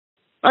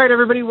All right,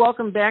 everybody,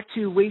 welcome back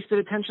to Wasted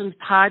Attention's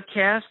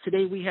podcast.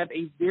 Today we have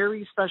a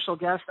very special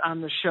guest on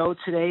the show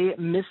today,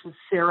 Mrs.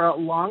 Sarah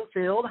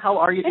Longfield. How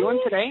are you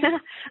doing today?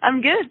 I'm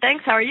good,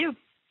 thanks. How are you?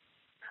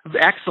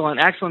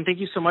 Excellent, excellent. Thank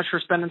you so much for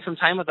spending some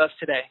time with us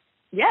today.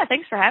 Yeah,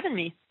 thanks for having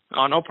me.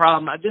 Oh, no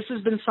problem. This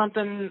has been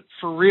something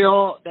for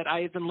real that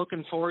I've been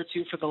looking forward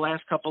to for the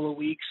last couple of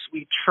weeks.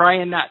 We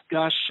try and not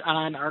gush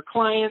on our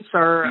clients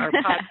or our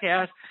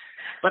podcast.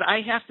 But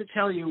I have to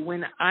tell you,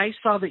 when I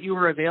saw that you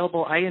were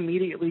available, I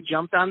immediately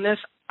jumped on this.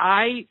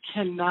 I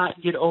cannot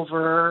get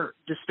over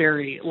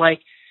disparity.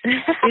 Like,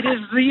 it is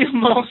the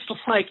most,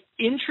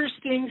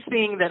 interesting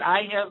thing that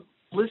I have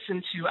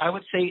listened to, I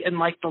would say, in,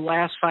 the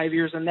last 5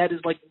 years, and that is,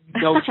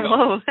 no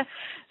joke.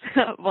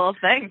 Well,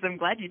 thanks. I'm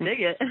glad you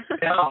dig it.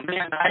 Oh,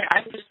 man,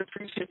 I'm just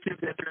appreciative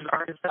that there's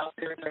artists out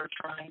there that are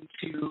trying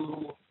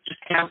to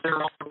just have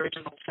their own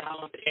original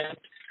sound, and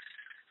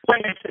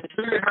like I said, it's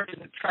very hard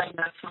to try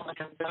not to sound like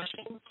I'm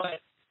gushing,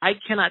 but I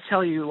cannot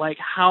tell you,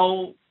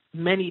 how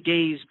many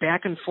days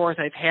back and forth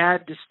I've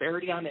had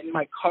disparity on it in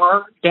my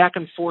car, back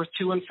and forth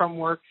to and from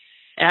work,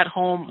 at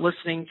home,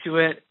 listening to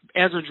it.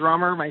 As a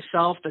drummer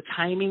myself, the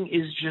timing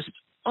is just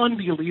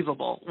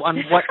unbelievable on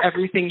what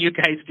everything you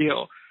guys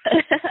do.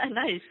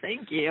 Nice,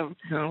 thank you.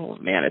 Oh,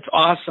 man, it's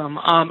awesome.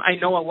 I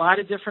know a lot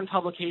of different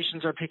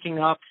publications are picking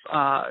up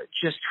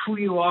just who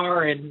you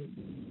are and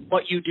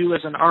what you do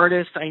as an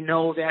artist. I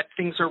know that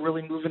things are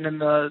really moving in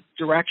the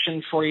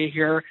direction for you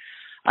here.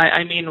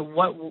 I mean,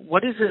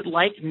 what is it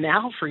like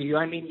now for you?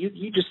 I mean,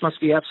 you just must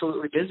be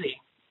absolutely busy.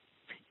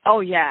 Oh,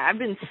 yeah, I've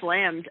been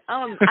slammed. I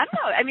don't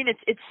know. I mean,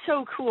 it's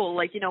so cool,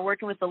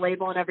 working with the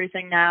label and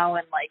everything now,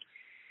 and,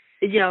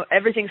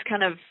 everything's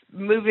kind of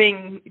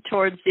moving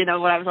towards,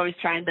 what I was always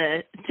trying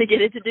to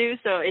get it to do.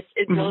 So it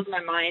blows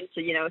my mind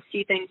to,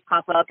 see things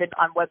pop up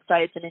on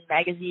websites and in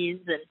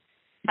magazines. And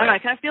I don't know, I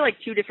kind of feel like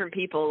two different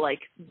people.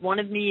 One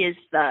of me is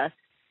the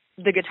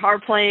guitar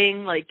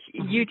playing,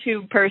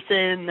 YouTube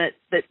person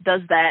that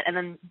does that. And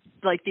then,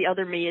 the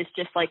other me is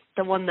just,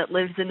 the one that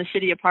lives in the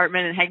shitty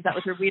apartment and hangs out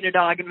with her wiener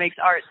dog and makes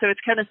art. So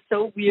it's kind of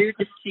so weird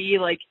to see,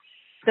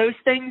 those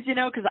things,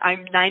 because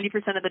I'm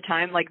 90% of the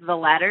time, the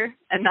latter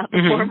and not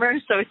the former.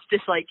 So it's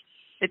just,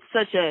 it's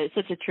such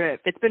a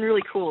trip. It's been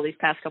really cool these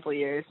past couple of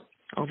years.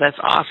 Oh, that's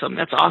awesome.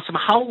 That's awesome.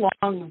 How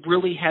long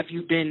really have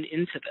you been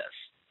into this?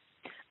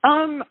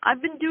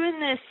 I've been doing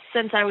this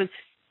since I was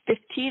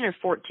 15 or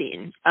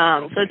 14.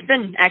 So it's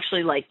been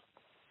actually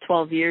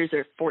 12 years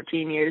or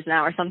 14 years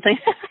now or something.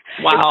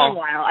 Wow. It's been a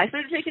while. I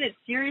started taking it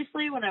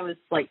seriously when I was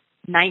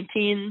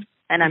 19,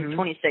 and I'm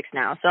 26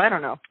 now. So I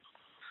don't know.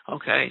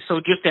 Okay. So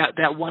just at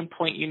that one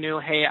point you knew,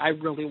 hey, I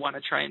really want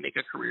to try and make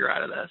a career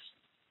out of this.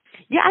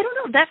 Yeah, I don't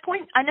know. At that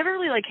point, I never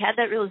really had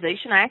that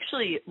realization. I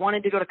actually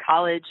wanted to go to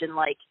college and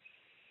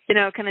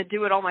kind of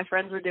do what all my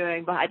friends were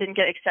doing, but I didn't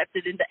get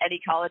accepted into any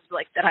college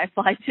that I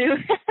applied to.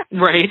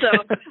 Right.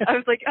 So I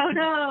was like, oh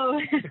no.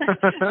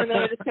 And then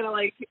I just kind of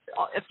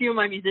a few of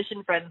my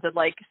musician friends had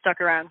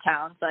stuck around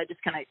town, so I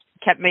just kind of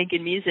kept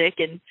making music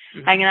and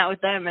hanging out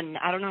with them. And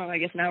I don't know, I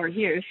guess now we're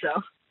here.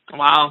 So.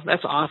 Wow,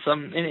 that's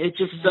awesome. And it's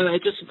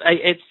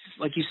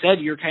like you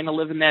said, you're kind of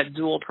living that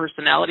dual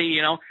personality,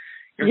 you're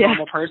a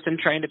normal person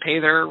trying to pay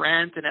their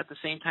rent, and at the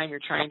same time you're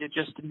trying to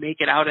just make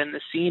it out in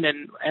the scene.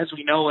 And as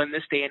we know in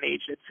this day and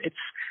age, it's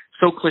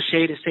so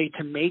cliche to say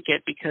to make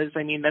it, because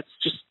I mean that's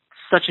just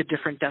such a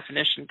different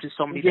definition to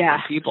so many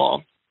different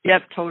people.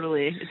 Yep,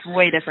 totally. It's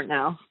way different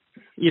now.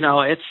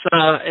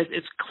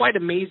 It's quite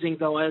amazing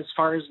though, as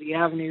far as the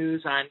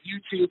avenues on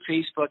YouTube,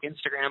 Facebook,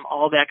 Instagram,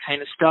 all that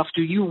kind of stuff.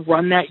 Do you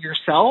run that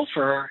yourself,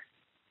 or?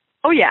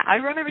 Oh yeah, I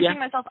run everything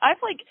myself. I've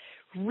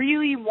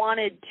really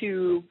wanted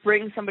to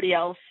bring somebody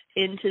else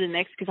into the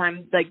mix because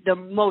I'm the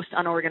most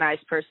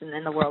unorganized person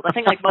in the world. I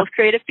think most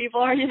creative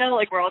people are,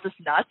 we're all just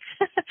nuts.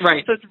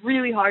 Right. So it's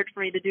really hard for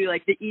me to do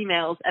the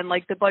emails and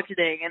the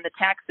budgeting and the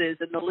taxes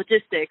and the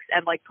logistics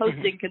and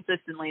posting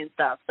consistently and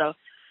stuff. So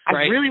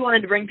I really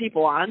wanted to bring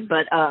people on,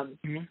 but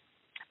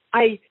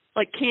I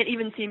can't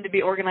even seem to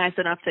be organized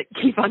enough to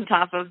keep on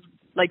top of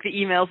the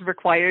emails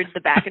required, the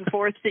back and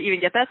forth to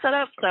even get that set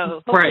up.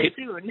 So hopefully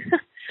soon.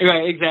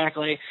 Right,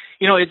 exactly.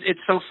 It's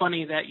so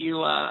funny that you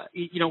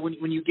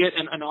when you get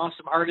an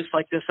awesome artist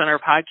like this on our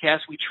podcast,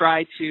 we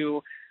try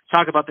to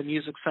talk about the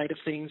music side of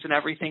things and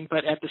everything,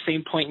 but at the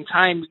same point in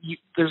time,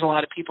 there's a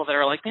lot of people that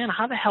are like, man,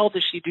 how the hell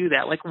does she do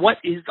that? What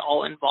is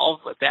all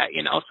involved with that?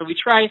 So we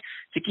try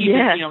to keep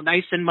it,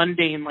 nice and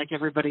mundane like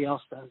everybody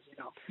else does,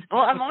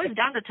 Well, I'm always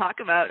down to talk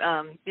about,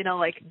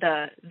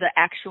 the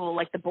actual,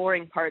 the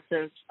boring parts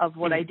of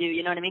what I do,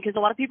 you know what I mean? Because a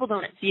lot of people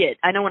don't see it.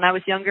 I know when I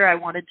was younger, I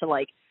wanted to,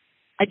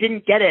 I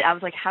didn't get it. I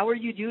was like, how are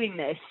you doing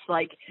this?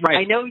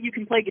 I know you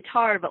can play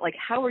guitar, but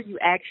how are you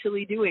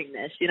actually doing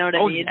this? You know what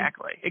I mean?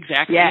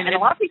 Exactly. Yeah, and a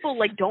lot of people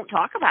don't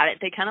talk about it.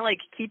 They kind of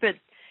keep it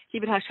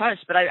hush hush.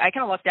 But I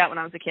kind of lucked out when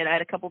I was a kid. I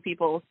had a couple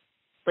people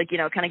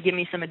kind of give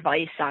me some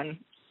advice on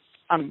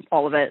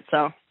all of it.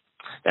 So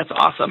that's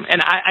awesome.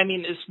 And I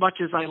mean, as much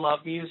as I love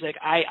music,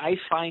 I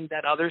find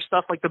that other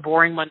stuff, the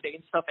boring,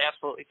 mundane stuff,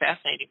 absolutely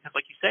fascinating. Because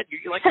like you said,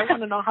 you're I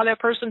want to know how that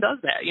person does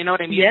that. You know what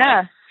I mean?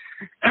 Yeah.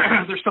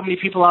 there's so many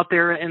people out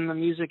there in the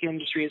music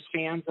industry as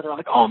fans that are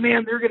like, oh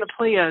man, they're going to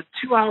play a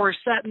 2-hour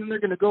set and then they're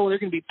going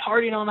to be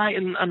partying all night.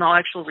 And in all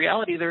actual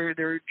reality,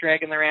 they're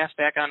dragging their ass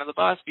back onto the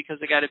bus because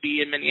they got to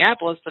be in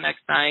Minneapolis the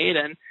next night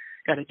and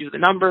got to do the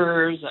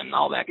numbers and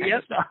all that kind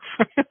of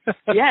stuff.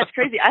 Yeah, it's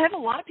crazy. I have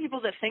a lot of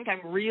people that think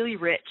I'm really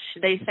rich.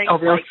 They think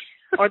really?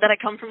 or that I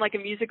come from like a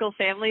musical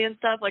family and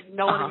stuff. Like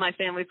no one in my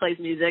family plays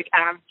music,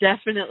 and I'm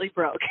definitely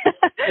broke.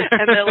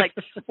 And they're like,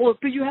 "Well,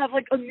 but you have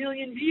like 1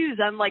 million views."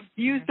 I'm like,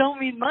 "Views don't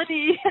mean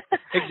money."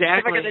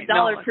 Exactly. If I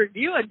got $1 per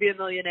view, I'd be a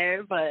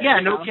millionaire. But yeah,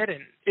 no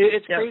kidding.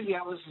 It's crazy.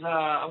 I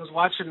was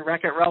watching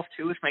Wreck-It Ralph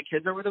 2 with my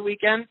kids over the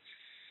weekend.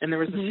 And there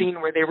was a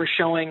scene where they were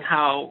showing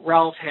how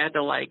Ralph had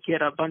to like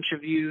get a bunch of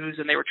views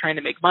and they were trying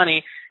to make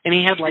money. And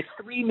he had like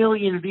 3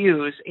 million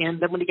views. And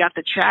then when he got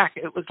the check,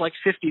 it was like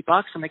 $50.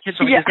 And my kids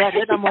were like, is that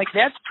it? I'm like,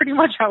 that's pretty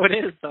much how it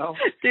is though.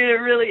 Dude,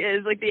 it really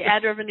is. Like the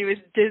ad revenue is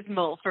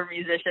dismal for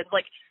musicians.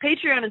 Like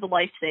Patreon is a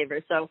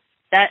lifesaver. So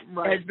that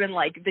has been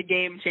like the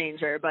game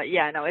changer. But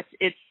yeah, no,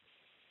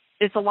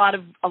 it's a lot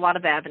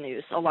of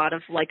avenues, a lot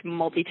of like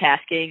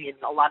multitasking and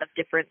a lot of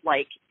different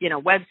like, you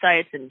know,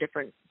 websites and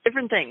different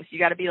things. You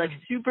got to be like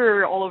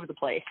super all over the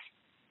place.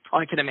 Oh,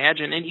 I can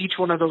imagine. And each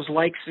one of those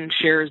likes and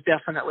shares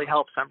definitely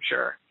helps, I'm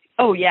sure.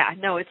 Oh yeah,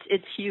 no, it's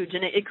huge.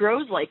 And it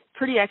grows like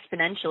pretty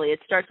exponentially. It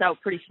starts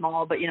out pretty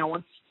small, but you know,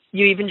 once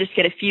you even just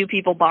get a few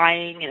people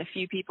buying and a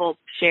few people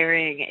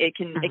sharing, it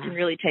can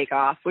really take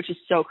off, which is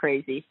so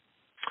crazy.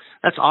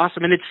 That's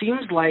awesome. And it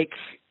seems like,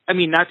 I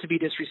mean, not to be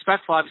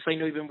disrespectful, obviously I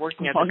know you've been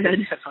working at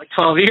this for like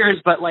 12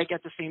 years, but like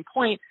at the same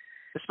point,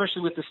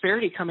 especially with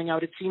Disparity coming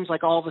out, it seems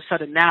like all of a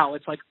sudden now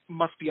it's like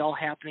must be all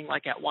happening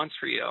like at once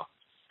for you.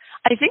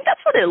 I think that's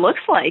what it looks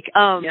like,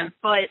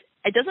 but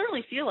it doesn't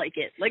really feel like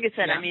it. Like I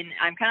said, I mean,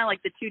 I'm kind of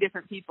like the two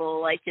different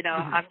people. Like, you know,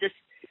 I'm just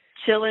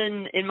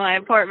chilling in my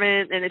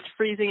apartment and it's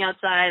freezing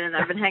outside and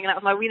I've been hanging out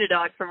with my wiener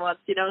dog for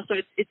months, you know, so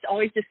it's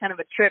always just kind of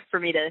a trip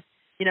for me to,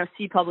 you know,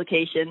 see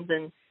publications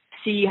and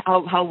see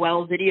how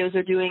well videos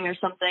are doing or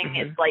something.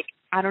 It's like,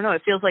 I don't know,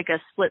 it feels like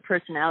a split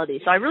personality.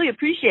 So I really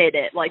appreciate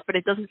it, like, but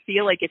it doesn't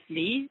feel like it's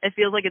me. It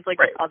feels like it's like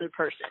the other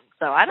person.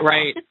 So I don't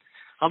know.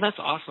 Oh, that's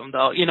awesome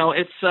though. You know,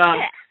 it's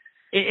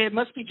it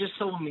must be just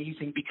so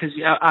amazing because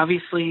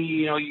obviously,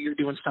 you know, you're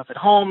doing stuff at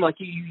home. Like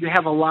you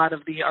have a lot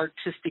of the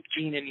artistic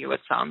gene in you, it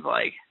sounds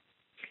like.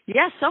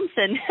 Yeah,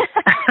 something.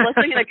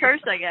 Blessing and a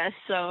curse, I guess.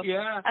 So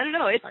yeah. I don't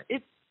know.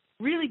 It's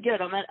really good.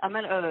 I'm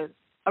at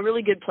a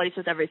really good place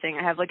with everything.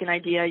 I have like an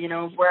idea, you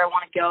know, of where I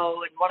want to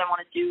go and what I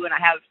want to do, and I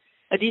have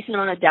a decent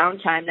amount of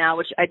downtime now,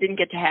 which I didn't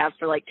get to have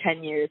for like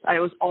 10 years. I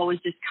was always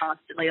just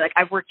constantly, like,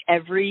 I've worked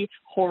every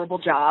horrible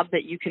job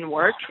that you can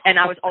work, and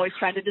I was always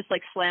trying to just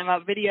like slam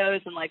out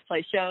videos and like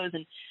play shows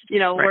and, you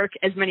know, work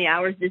as many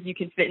hours as you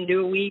can fit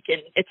into a week.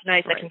 And it's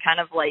nice. I can kind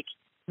of like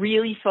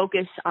really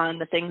focus on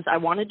the things I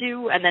want to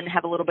do and then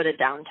have a little bit of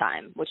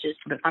downtime, which is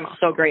I'm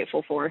so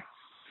grateful for.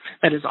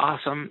 That is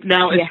awesome.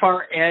 Now, as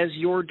far as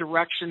your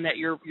direction that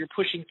you're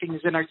pushing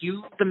things in, are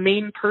you the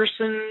main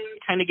person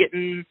kind of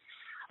getting,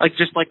 like,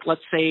 just like,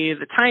 let's say,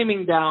 the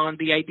timing down,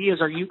 the ideas?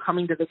 Are you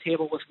coming to the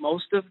table with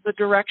most of the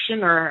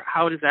direction, or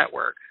how does that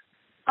work?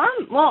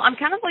 Well, I'm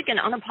kind of like an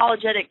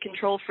unapologetic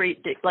control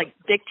freak, like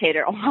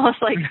dictator, almost.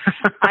 Like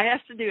I have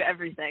to do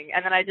everything,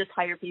 and then I just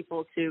hire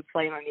people to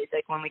play my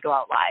music when we go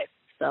out live.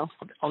 So.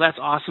 Oh, that's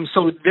awesome.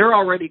 So they're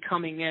already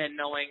coming in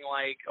knowing,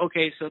 like,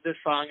 okay, so this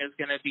song is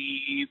going to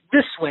be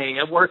this way.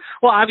 Well,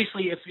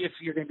 obviously, if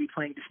you're going to be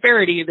playing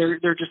Disparity,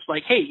 they're just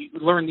like, hey, you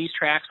learn these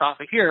tracks off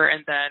of here,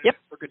 and then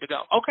we're good to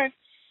go. Okay.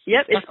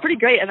 Yep, it's pretty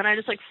great. And then I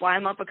just like fly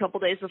them up a couple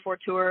days before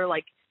tour,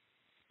 like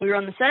we were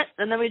on the set,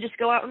 and then we just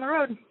go out on the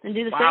road and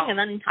do the thing, and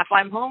then I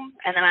fly them home,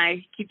 and then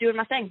I keep doing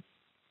my thing.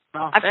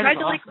 Wow, I've tried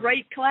to like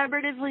write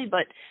collaboratively,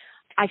 but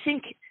I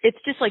think it's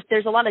just like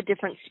there's a lot of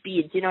different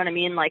speeds, you know what I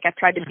mean? Like I've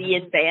tried to be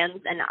in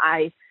bands, and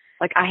I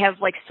have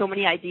like so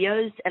many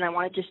ideas, and I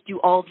want to just do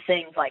all the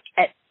things like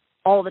at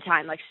all the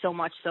time, like so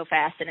much so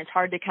fast, and it's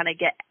hard to kind of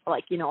get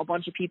like, you know, a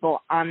bunch of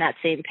people on that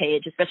same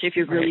page, especially if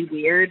you're really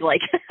weird.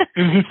 Like,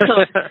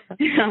 so,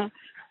 you know,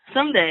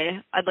 someday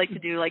I'd like to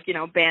do like, you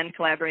know, band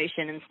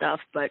collaboration and stuff,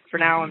 but for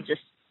now I'm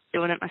just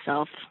doing it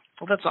myself.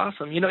 Well, that's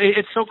awesome. You know,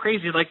 it's so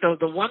crazy. Like the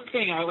one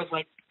thing I was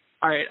like,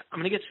 all right, I'm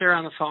going to get Sarah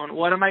on the phone.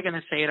 What am I going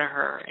to say to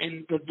her?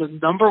 And the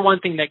number one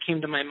thing that came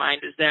to my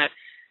mind is that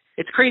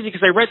it's crazy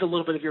because I read a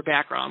little bit of your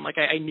background. Like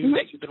I knew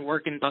that you've been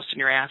working, busting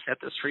your ass at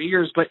this for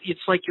years, but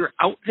it's like you're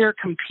out there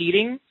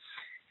competing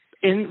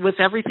with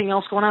everything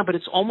else going on, but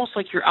it's almost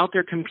like you're out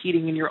there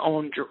competing in your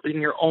own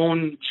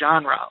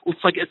genre.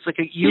 It's like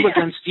a you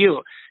against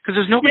you, because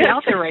there's nobody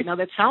out there right now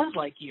that sounds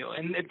like you,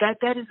 and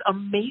that is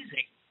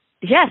amazing.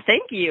 Yeah,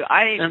 thank you.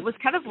 I was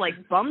kind of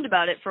like bummed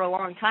about it for a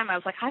long time. I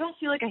was like, I don't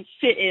feel like I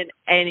fit in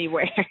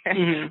anywhere.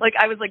 Like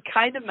I was like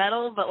kind of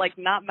metal, but like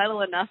not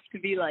metal enough to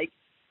be like,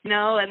 you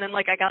know, and then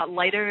like I got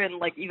lighter and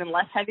like even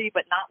less heavy,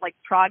 but not like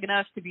prog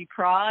enough to be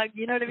prog,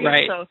 you know what I mean?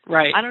 Right, so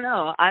right. I don't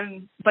know.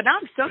 But now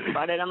I'm stoked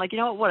about it. I'm like, you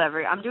know what,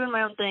 whatever. I'm doing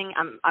my own thing.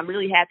 I'm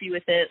really happy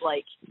with it.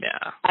 Like,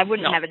 I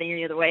wouldn't have it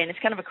any other way, and it's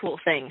kind of a cool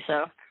thing.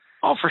 So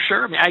Oh, for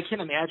sure. I mean, I can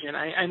imagine.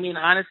 I mean,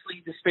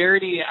 honestly,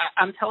 disparity.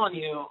 I'm telling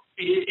you,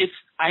 it's.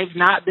 I've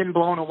not been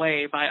blown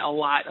away by a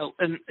lot,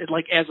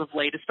 like as of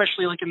late,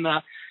 especially like in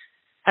the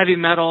heavy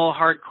metal,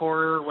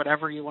 hardcore,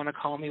 whatever you want to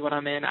call me, what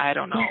I'm in. I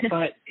don't know,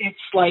 but it's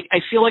like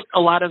I feel like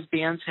a lot of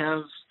bands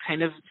have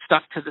kind of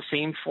stuck to the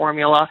same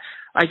formula.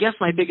 I guess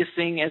my biggest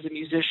thing as a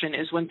musician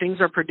is when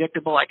things are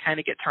predictable, I kind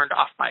of get turned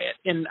off by it,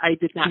 and I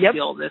did not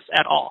feel this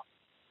at all.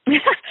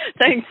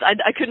 Thanks.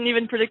 I couldn't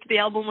even predict the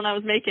album when I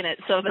was making it,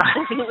 so that's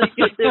definitely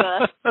good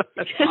to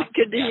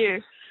good to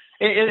hear.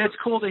 It's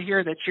cool to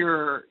hear that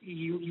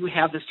you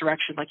have this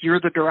direction. Like you're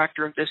the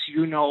director of this,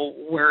 you know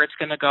where it's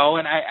going to go,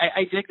 and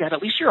I dig that.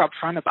 At least you're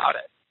upfront about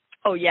it.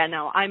 Oh yeah,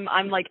 no,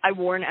 I'm like I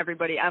warn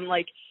everybody. I'm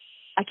like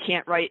I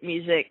can't write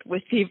music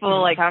with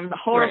people. Like I'm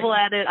horrible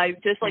at it. I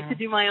just like to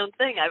do my own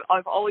thing.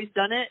 I've always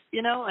done it,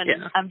 you know, and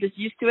I'm just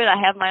used to it. I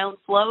have my own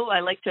flow.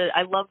 I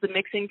love the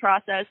mixing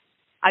process.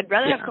 I'd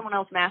rather have someone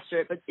else master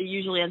it, but it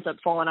usually ends up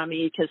falling on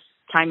me because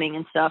timing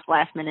and stuff,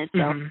 last minute.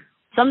 So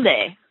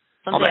someday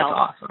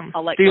awesome.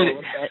 I'll let go a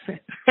little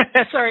bit.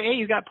 Sorry, hey,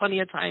 you got plenty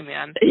of time,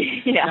 man.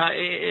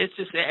 It's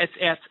just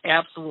it's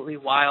absolutely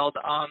wild.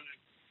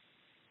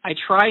 I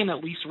try and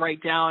at least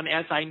write down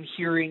as I'm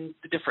hearing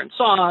the different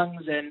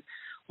songs and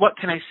what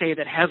can I say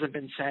that hasn't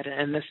been said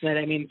and this and that.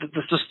 I mean,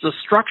 the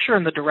structure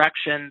and the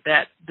direction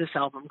that this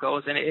album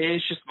goes in,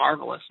 it's just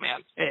marvelous, man.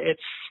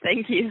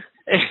 Thank you.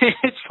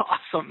 It's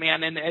awesome,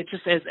 man. And it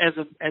just as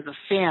a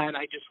fan,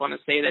 I just want to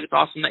say that it's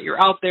awesome that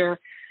you're out there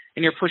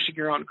and you're pushing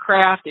your own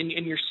craft and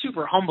you're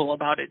super humble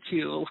about it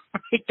too.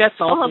 Like that's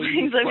all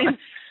things. I mean,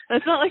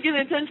 that's not like an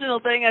intentional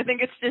thing. I think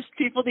it's just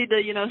people need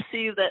to,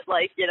 see that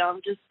like,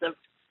 I'm just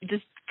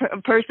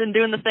a person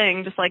doing the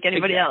thing just like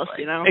anybody else,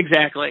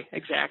 Exactly.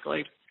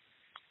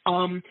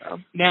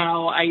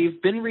 Now,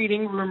 I've been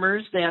reading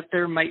rumors that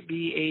there might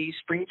be a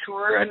spring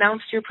tour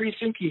announced here pretty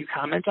soon. Can you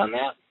comment on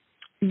that?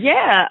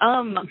 Yeah,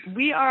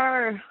 we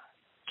are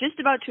just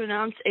about to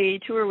announce a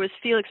tour with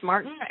Felix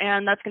Martin,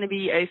 and that's going to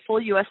be a full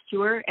U.S.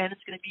 tour, and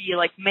it's going to be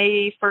like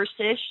May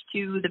 1st-ish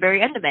to the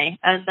very end of May.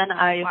 And then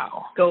I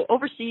go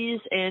overseas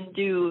and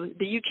do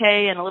the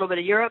UK and a little bit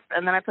of Europe,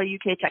 and then I play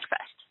UK Tech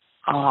Fest.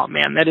 Oh,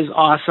 man, that is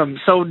awesome.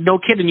 So no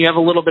kidding, you have a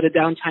little bit of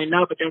downtime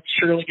now, but that's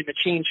surely going to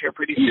change here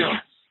pretty soon.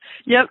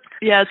 Yep.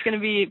 Yeah, it's going to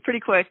be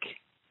pretty quick.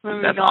 I'm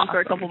going to be gone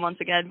for a couple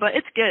months again. But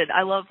it's good.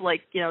 I love,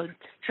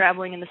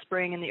 traveling in the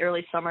spring and the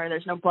early summer.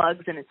 There's no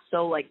bugs, and it's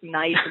so,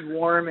 nice and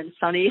warm and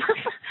sunny.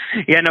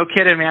 Yeah, no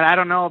kidding, man. I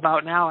don't know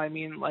about now. I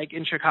mean,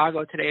 in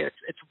Chicago today,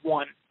 it's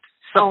 1.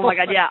 So, oh, my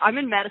God, yeah. I'm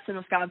in Madison,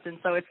 Wisconsin,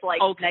 so it's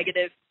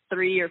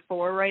 -3 or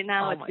 4 right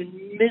now. It's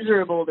been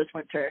miserable this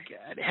winter.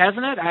 God.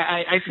 Hasn't it?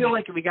 I feel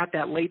like we got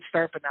that late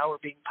start, but now we're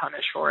being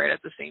punished for it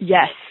at the same time.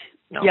 Yes.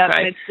 Okay. Yeah,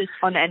 and it's just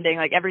unending.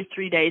 Every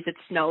 3 days it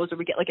snows or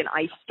we get an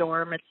ice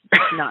storm. It's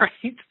nuts.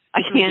 Right?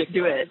 I can't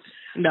do it.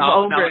 No,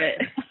 I'm over it.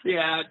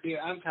 Yeah, dude,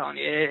 I'm telling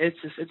you,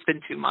 it's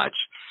been too much.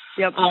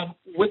 Yep.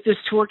 With this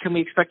tour, can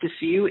we expect to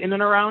see you in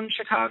and around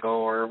Chicago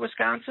or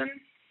Wisconsin?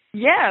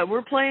 Yeah,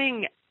 we're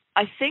playing.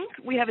 I think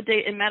we have a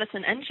date in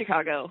Madison and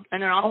Chicago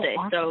and an off day.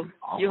 Awesome.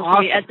 So you'll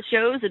be at the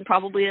shows and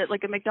probably at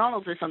a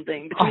McDonald's or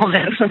something.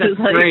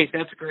 That's great.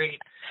 That's great.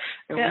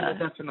 And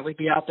we'll definitely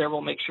be out there.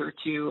 We'll make sure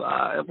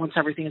to, once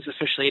everything is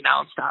officially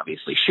announced,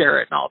 obviously share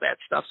it and all that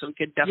stuff. So we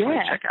could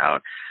definitely check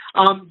out.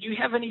 Do you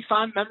have any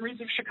fond memories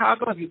of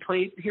Chicago? Have you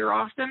played here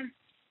often?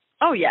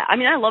 Oh, yeah. I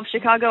mean, I love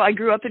Chicago. I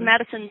grew up in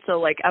Madison,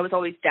 so, I was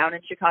always down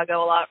in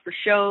Chicago a lot for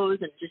shows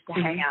and just to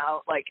hang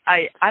out.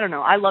 I don't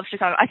know. I love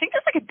Chicago. I think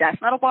there's, a death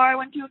metal bar I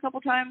went to a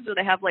couple times where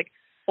they have,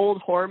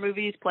 old horror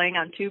movies playing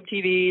on tube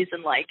TVs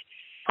and,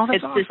 Oh,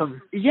 that's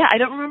awesome. I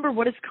don't remember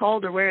what it's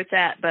called or where it's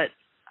at, but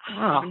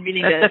I'm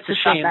meaning that's to a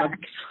shame. back.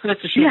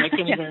 That's a shame. I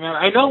can't even remember.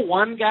 I know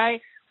one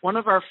guy, one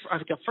of our,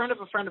 a friend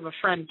of a friend of a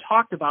friend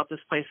talked about this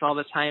place all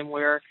the time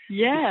where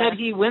he said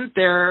he went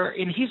there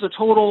and he's a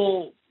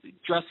total...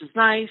 dresses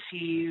nice.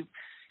 He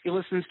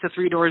listens to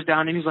Three Doors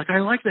Down, and he's like, I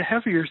like the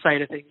heavier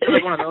side of things.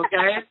 Like one of those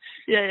guys.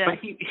 Yeah. But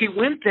he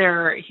went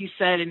there, he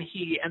said, and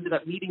he ended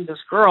up meeting this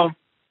girl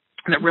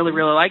that really,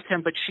 really liked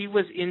him, but she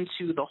was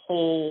into the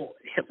whole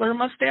Hitler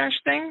mustache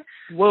thing.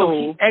 Whoa. So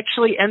he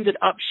actually ended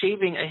up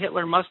shaving a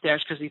Hitler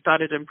mustache because he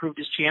thought it improved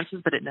his chances,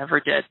 but it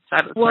never did. So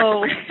that was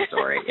Whoa. a crazy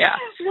story. Yeah.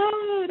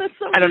 No, that's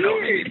so I don't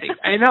weird. know.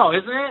 I know,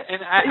 isn't it?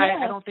 And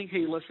I don't think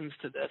he listens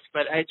to this,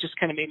 but it just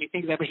kind of made me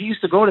think of that. But he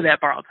used to go to that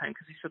bar all the time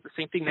because he said the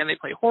same thing. Man,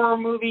 they play horror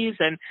movies,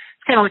 and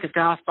it's kind of like a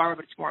goth bar,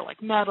 but it's more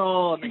like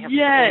metal. And they have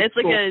it's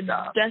cool like a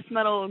stuff. death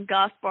metal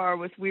goth bar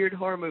with weird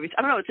horror movies.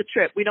 I don't know. It's a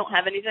trip. We don't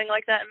have anything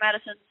like that in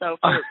Madison, so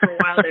for a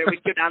while there,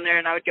 we'd go down there,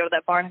 and I would go to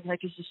that bar, and I'd be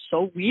like, this is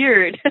so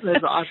weird.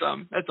 That's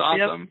awesome. That's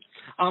awesome.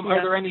 Yep.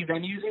 Are there any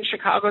venues in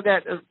Chicago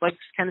that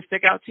kind of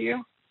stick out to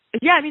you?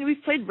 Yeah, I mean,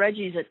 we've played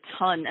Reggie's a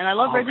ton, and I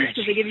love Reggie's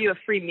because they give you a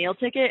free meal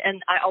ticket,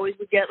 and I always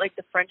would get,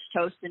 the French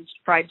toast and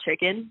fried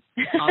chicken.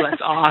 Oh,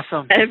 that's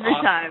awesome. Every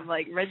time.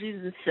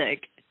 Reggie's is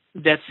sick.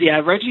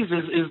 Reggie's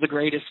is the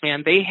greatest,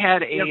 man. They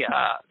had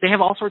they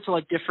have all sorts of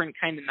like different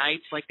kind of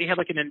nights. Like they had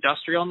like an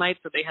industrial night,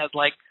 so they had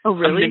like a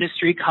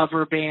Ministry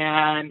cover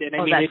band, and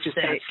I mean it just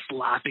got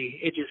sloppy.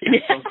 It just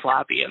got so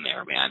sloppy in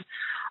there, man.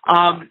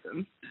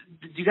 Awesome.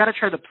 You got to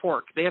try the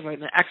pork. They have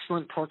an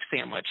excellent pork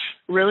sandwich.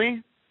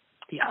 Really?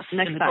 Yes.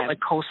 Next and time. Like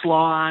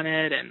coleslaw on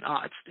it, and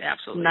it's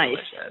absolutely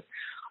delicious.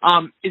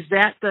 Is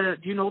that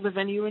do you know the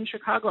venue in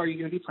Chicago? Are you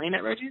going to be playing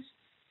at Reggie's?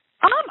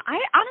 I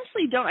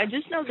honestly don't. I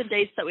just know the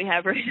dates that we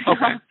have right now.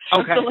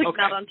 Okay. I'm still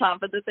not on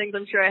top of the things.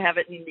 I'm sure I have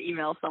it in the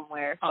email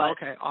somewhere. Oh,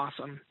 okay.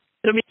 Awesome.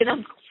 It'll be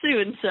announced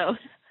soon, so.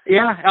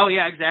 Yeah. Oh,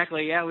 yeah,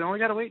 exactly. Yeah, we only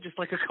got to wait just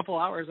like a couple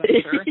hours,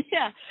 I'm sure.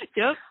 Yeah.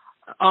 Yep.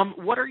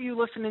 What are you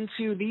listening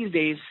to these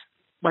days,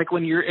 like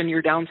when you're in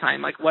your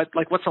downtime?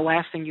 What's the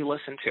last thing you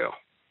listen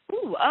to?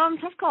 Ooh,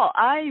 tough call.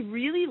 I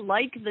really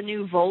like the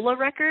new Vola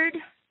record.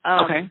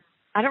 Okay.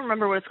 I don't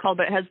remember what it's called,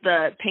 but it has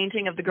the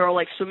painting of the girl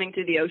like swimming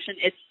through the ocean.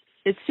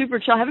 It's super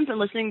chill. I haven't been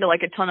listening to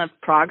like a ton of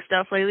prog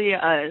stuff lately,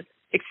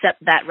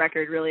 except that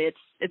record. Really,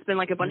 it's been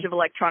like a bunch of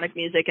electronic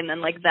music, and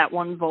then like that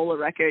one Vola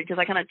record because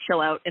I kind of chill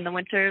out in the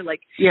winter. Like,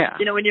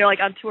 you know, when you're like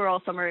on tour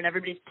all summer and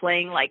everybody's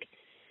playing like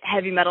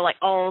heavy metal like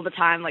all the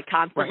time, like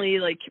constantly.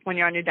 Like when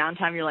you're on your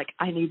downtime, you're like,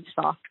 I need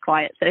soft,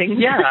 quiet things.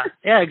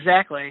 Yeah,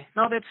 exactly.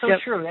 No, that's so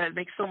true. That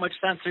makes so much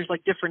sense. There's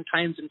like different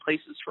times and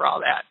places for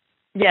all that.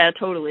 Yeah,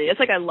 totally. It's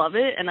like I love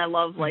it, and I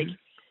love like.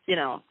 You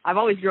know, I've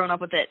always grown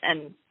up with it,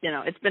 and you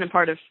know, it's been a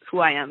part of who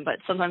I am. But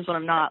sometimes when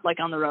I'm not like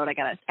on the road, I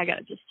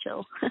gotta just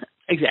chill.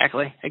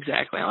 Exactly.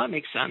 Well, that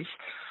makes sense.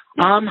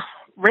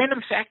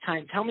 Random fact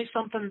time. Tell me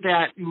something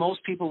that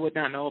most people would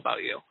not know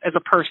about you as a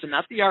person,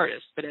 not the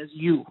artist, but as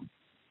you.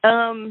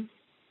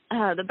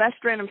 The best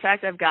random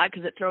fact I've got,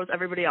 because it throws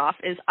everybody off,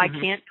 is I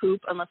can't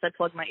poop unless I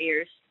plug my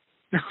ears.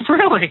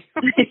 Really?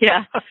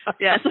 Yeah.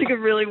 It's like a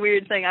really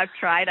weird thing. I've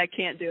tried. I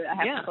can't do it. I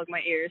have to plug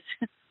my ears.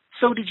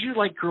 So did you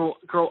like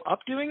grow up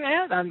doing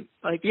that?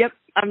 Yep.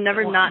 I've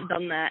never not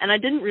done that, and I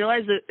didn't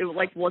realize that it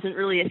like wasn't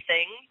really a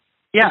thing.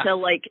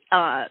 Until like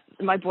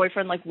my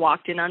boyfriend like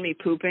walked in on me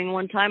pooping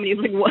one time, and he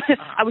was like, "What?"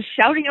 I was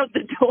shouting out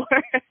the door.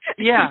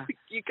 Yeah.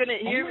 You couldn't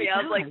hear me.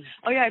 I was like,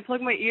 "Oh yeah, I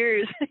plugged my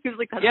ears." He was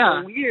like, "That's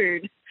so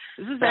weird."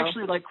 This is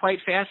actually like quite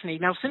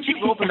fascinating. Now, since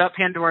you've opened up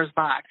Pandora's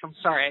box, I'm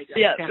sorry.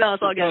 No,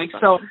 it's all good.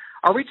 So,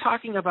 are we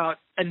talking about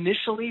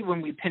initially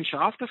when we pinch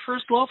off the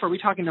first loaf, or are we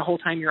talking the whole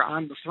time you're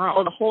on the throne?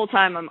 Oh, the whole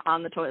time I'm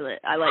on the toilet.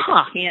 I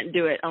can't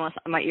do it unless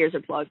my ears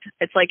are plugged.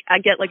 It's like I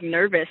get like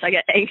nervous. I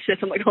get anxious.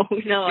 I'm like, oh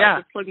no, I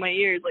have to plug my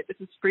ears. Like this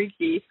is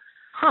freaky.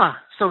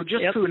 So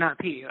just poo, not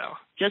pee, though.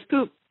 Just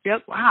poop.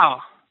 Yep.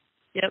 Wow.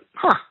 Yep.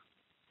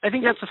 I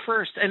think that's the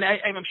first, and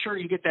I'm sure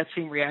you get that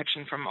same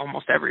reaction from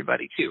almost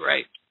everybody too,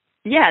 right?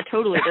 Yeah,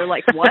 totally. They're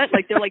like, what?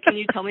 Like, they're like, can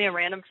you tell me a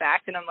random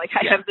fact? And I'm like,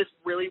 I have this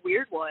really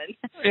weird one.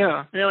 Yeah.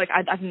 And they're like,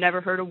 I've never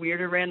heard a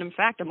weird or random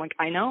fact. I'm like,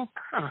 I know.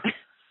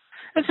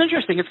 It's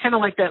interesting. It's kind of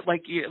like that,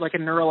 like a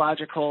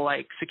neurological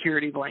like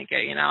security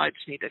blanket. You know, I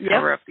just need to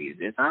cover up these.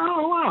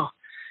 Oh wow.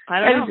 I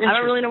don't know. I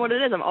don't really know what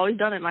it is. I've always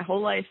done it my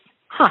whole life.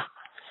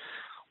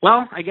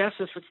 Well, I guess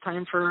if it's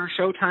time for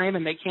showtime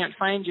and they can't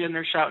find you and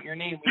they're shouting your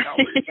name, we know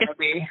where you're going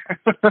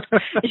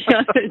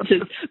to be.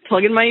 Just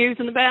plugging my ears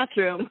in the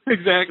bathroom.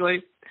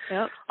 Exactly.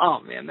 Yep. Oh,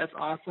 man, that's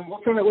awesome.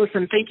 Well,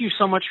 listen, thank you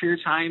so much for your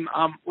time.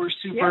 We're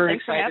super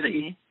thanks excited. For having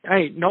me.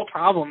 Hey, no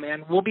problem,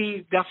 man. We'll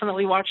be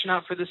definitely watching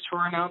out for this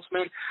tour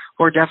announcement.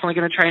 We're definitely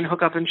going to try and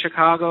hook up in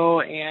Chicago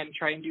and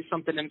try and do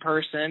something in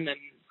person. And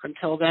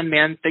until then,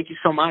 man, thank you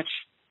so much.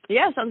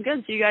 Yeah, sounds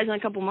good. See you guys in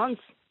a couple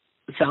months.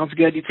 Sounds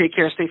good. You take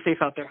care. Stay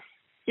safe out there.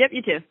 Yep,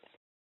 you too.